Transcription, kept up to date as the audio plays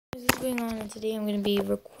What is going on? And today I'm going to be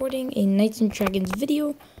recording a Knights and Dragons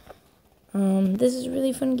video. This is a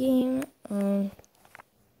really fun game.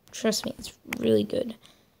 Trust me, it's really good.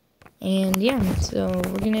 And yeah, so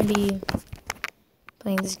we're going to be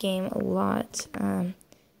playing this game a lot.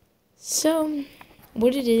 So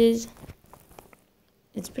what it is,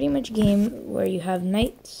 it's pretty much a game where you have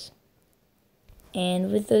knights,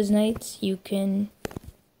 and with those knights you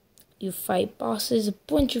fight bosses, a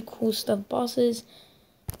bunch of cool stuff, bosses,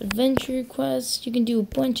 adventure quests. You can do a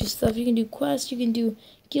bunch of stuff. You can do quests, you can do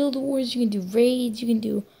guild wars, you can do raids, you can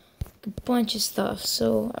do a bunch of stuff.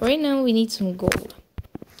 So right now we need some gold.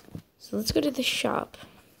 So let's go to the shop.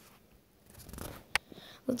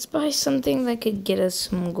 Let's buy something that could get us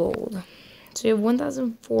some gold. So we have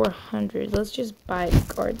 1,400. Let's just buy a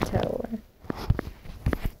guard tower.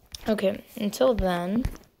 Okay, until then,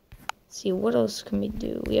 see what else can we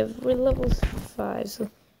do. We're level 5, so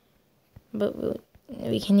but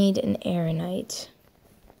we can need an air knight.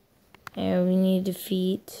 And we need to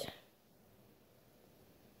defeat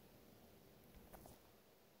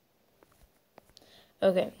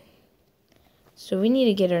okay. So we need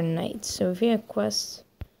to get our knights. So if we have quests,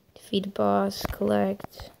 defeat a boss,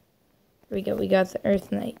 collect. Here we go. We got the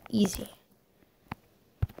Earth Knight. Easy.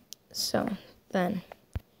 So then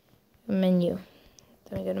menu.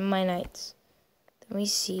 Then we go to my knights. Then we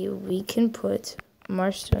see we can put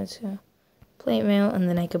Marshstone, so plate mail, and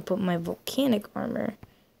then I can put my volcanic armor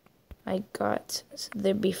I got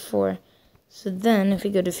there before. So then if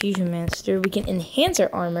we go to Fusion Master, we can enhance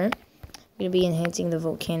our armor. We're going to be enhancing the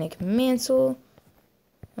volcanic mantle.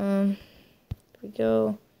 Here we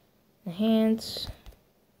go. Enhance.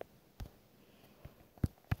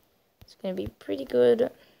 It's going to be pretty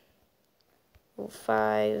good. Level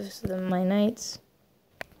 5. So then my knights.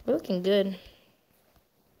 We're looking good.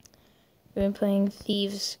 We've been playing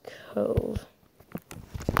Thieves Cove.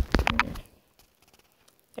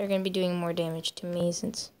 They're going to be doing more damage to me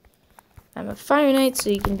since I'm a fire knight, so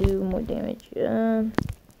you can do more damage. Here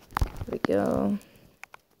we go.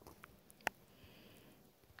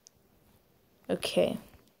 Okay.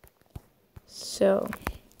 So,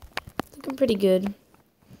 looking pretty good.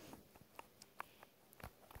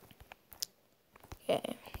 Okay.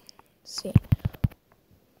 Let's see.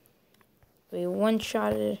 We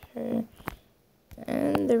one-shotted her.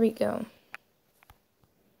 And there we go.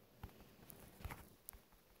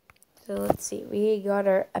 So let's see. We got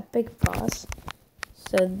our epic boss.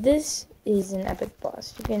 So this is an epic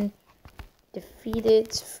boss. You can defeat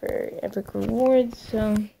it for epic rewards. So,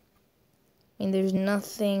 I mean, there's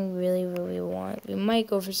nothing really what we want. We might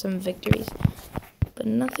go for some victories, but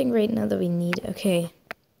nothing right now that we need. Okay.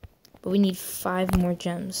 But we need 5 more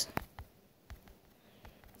gems.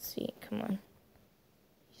 Let's see. Come on.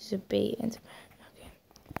 Use a bait and okay.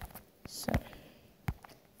 So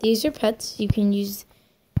these are pets. You can use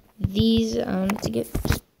these to get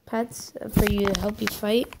pets for you to help you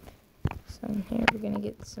fight. So here we're gonna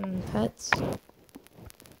get some pets.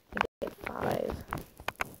 Get 5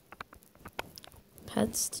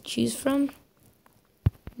 pets to choose from.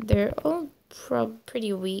 They're all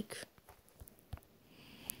pretty weak.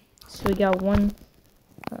 So we got one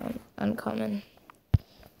uncommon.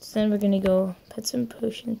 So then we're gonna go pets and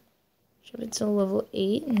potions. Shove it to level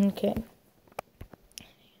 8. Okay.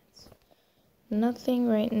 Nothing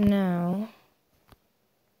right now.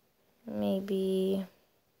 Maybe.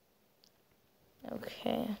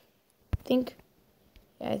 Okay.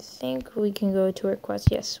 I think we can go to our quest.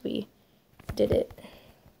 Yes, we did it.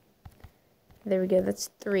 There we go. That's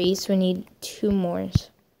 3. So we need 2 more.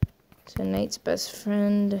 So Knight's best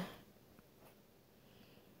friend.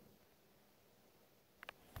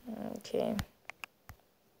 Okay.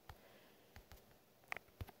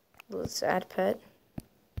 Let's add pet.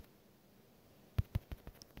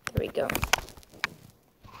 There we go.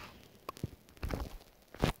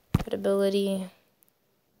 Pet ability.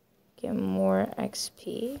 Get more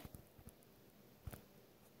XP.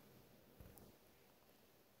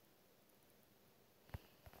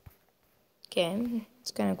 Okay,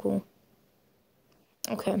 it's kind of cool.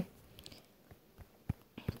 Okay.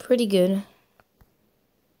 Pretty good.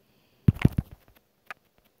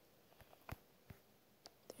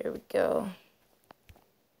 There we go.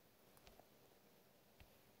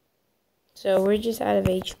 So we're just out of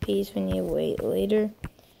HP, so we need to wait later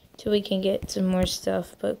till we can get some more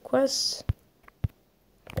stuff. But quests,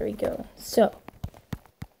 there we go. So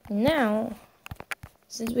now,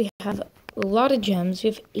 since we have a lot of gems, we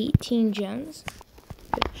have 18 gems.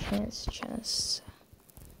 Good chance chests.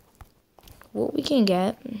 What we can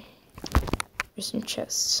get are some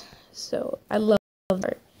chests. So I love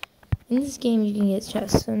art. In this game, you can get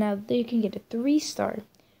chests. So now you can get a 3-star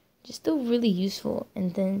Just still really useful.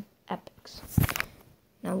 And then epics.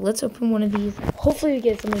 Now let's open one of these. Hopefully we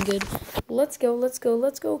get something good. Let's go, let's go,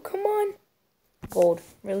 let's go. Come on. Gold.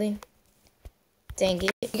 Really? Dang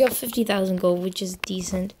it. We got 50,000 gold, which is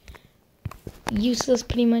decent. Useless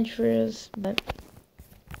pretty much for us, but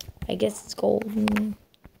I guess it's gold.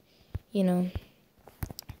 You know.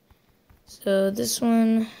 So this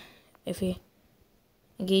one, if we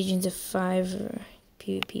engage into 5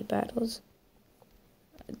 PvP battles.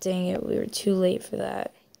 Dang it, we were too late for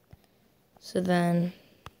that. So then...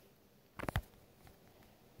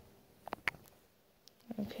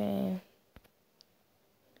 Okay.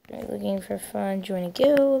 Right, looking for fun. Join a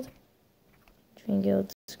guild. Join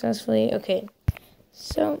guild successfully. Okay.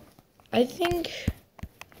 So, I think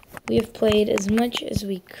we have played as much as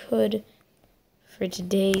we could for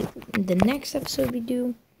today. In the next episode we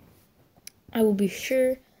do, I will be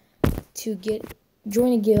sure to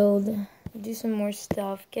join a guild, do some more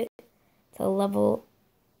stuff, get to level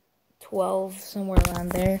 12, somewhere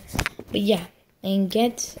around there. But yeah, and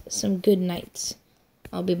get some good nights.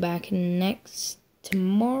 I'll be back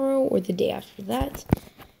tomorrow or the day after that.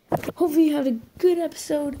 Hopefully you had a good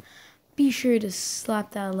episode. Be sure to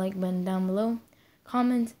slap that like button down below.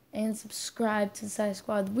 Comment and subscribe to the Sci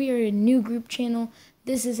Squad. We are a new group channel.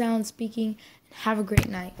 This is Alan speaking. Have a great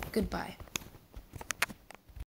night. Goodbye.